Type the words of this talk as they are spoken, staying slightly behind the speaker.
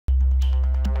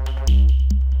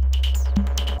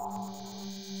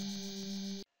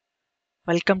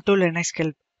Welcome to Linux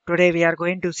Help. Today we are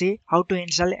going to see how to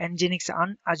install Nginx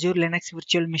on Azure Linux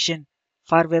virtual machine.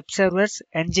 For web servers,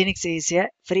 Nginx is a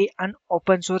free and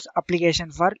open source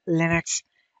application for Linux.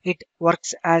 It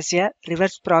works as a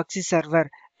reverse proxy server,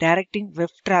 directing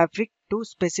web traffic to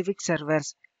specific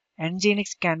servers.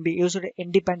 Nginx can be used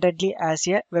independently as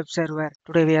a web server.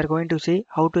 Today we are going to see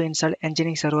how to install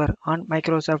Nginx server on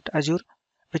Microsoft Azure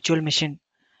virtual machine.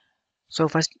 So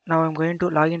first, now I'm going to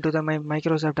log into my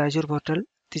Microsoft Azure portal.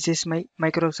 This is my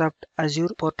Microsoft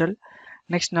Azure portal.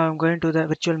 Next, now I'm going to the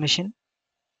virtual machine.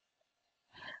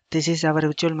 This is our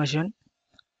virtual machine.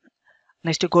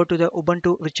 Next, go to the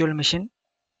Ubuntu virtual machine.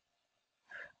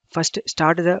 First,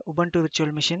 start the Ubuntu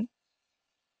virtual machine.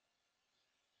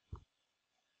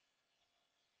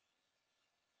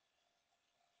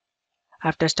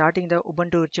 After starting the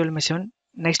Ubuntu virtual machine,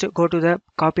 next go to the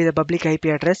copy the public IP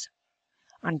address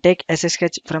and take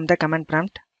ssh from the command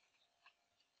prompt.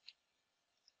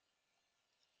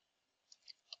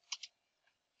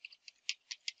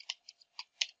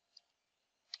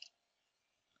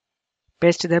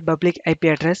 Paste the public IP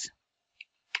address.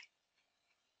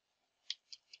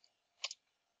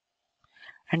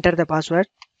 Enter the password.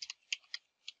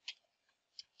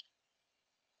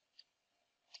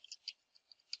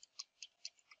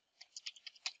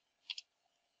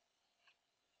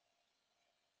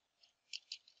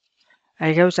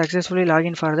 I have successfully logged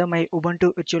in for my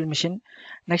Ubuntu virtual machine.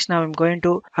 Next, now I'm going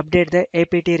to update the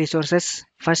apt resources.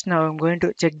 First, now I'm going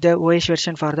to check the OS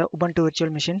version for the Ubuntu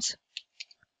virtual machines.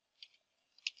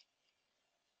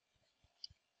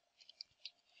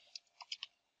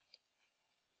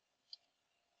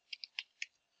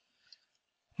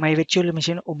 My virtual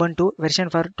machine Ubuntu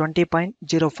version for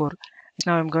 20.04.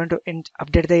 Now I'm going to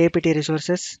update the apt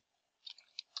resources.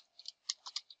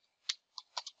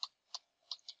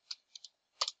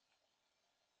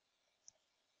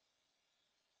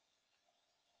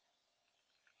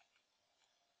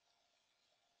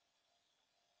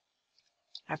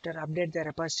 After update the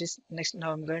repositories, next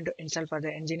now I'm going to install for the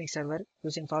Nginx server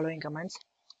using following commands.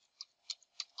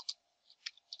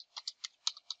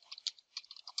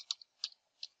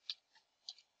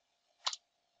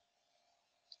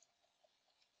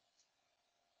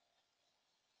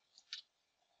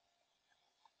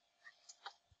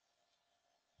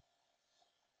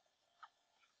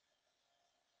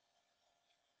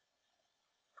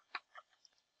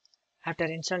 After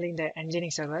installing the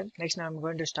Nginx server, next now I'm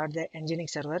going to start the Nginx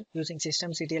server using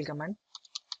systemctl command.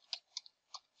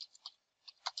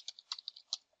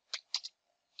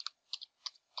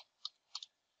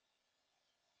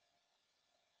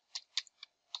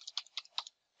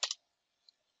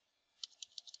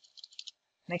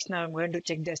 Next, now I'm going to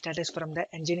check the status from the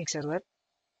Nginx server.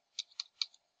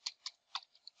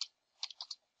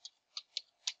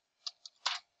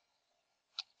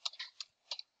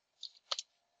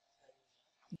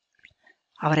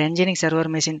 Our Nginx server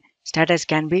machine status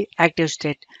can be active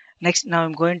state. Next, now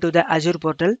I'm going to the Azure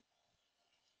portal.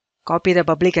 Copy the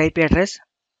public IP address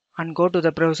and go to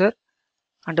the browser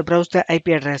and browse the IP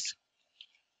address.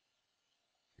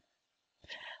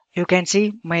 You can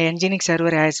see my Nginx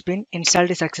server has been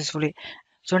installed successfully.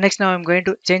 So next, now I'm going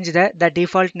to change the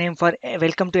default name for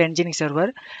welcome to Nginx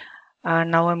server.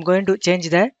 Now I'm going to change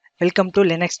the welcome to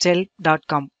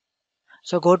linuxhelp.com.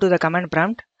 So go to the command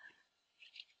prompt.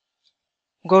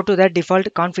 Go to the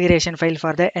default configuration file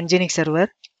for the Nginx server.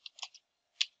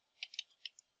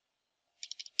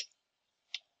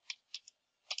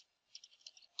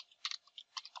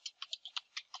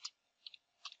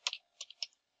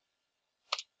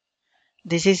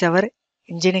 This is our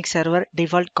Nginx server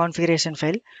default configuration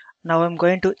file. Now I'm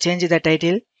going to change the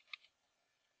title.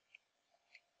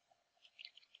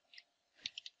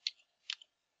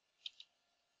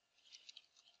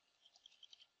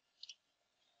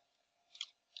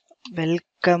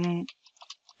 Welcome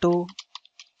to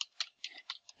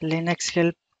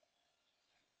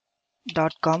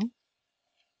linuxhelp.com.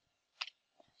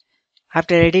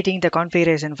 After editing the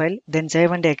configuration file, then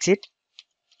save and exit.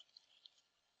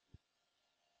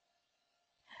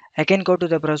 Again go to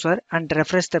the browser and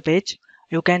refresh the page.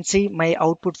 You can see my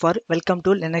output for welcome to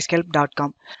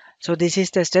linuxhelp.com. So this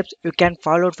is the steps you can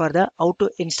follow for the how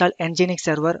to install Nginx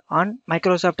server on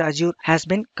Microsoft Azure has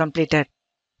been completed.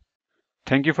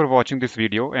 Thank you for watching this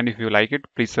video, and if you like it,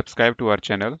 please subscribe to our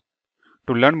channel.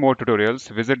 To learn more tutorials,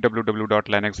 visit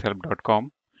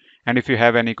www.linuxhelp.com, and if you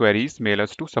have any queries, mail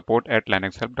us to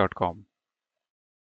support@linuxhelp.com.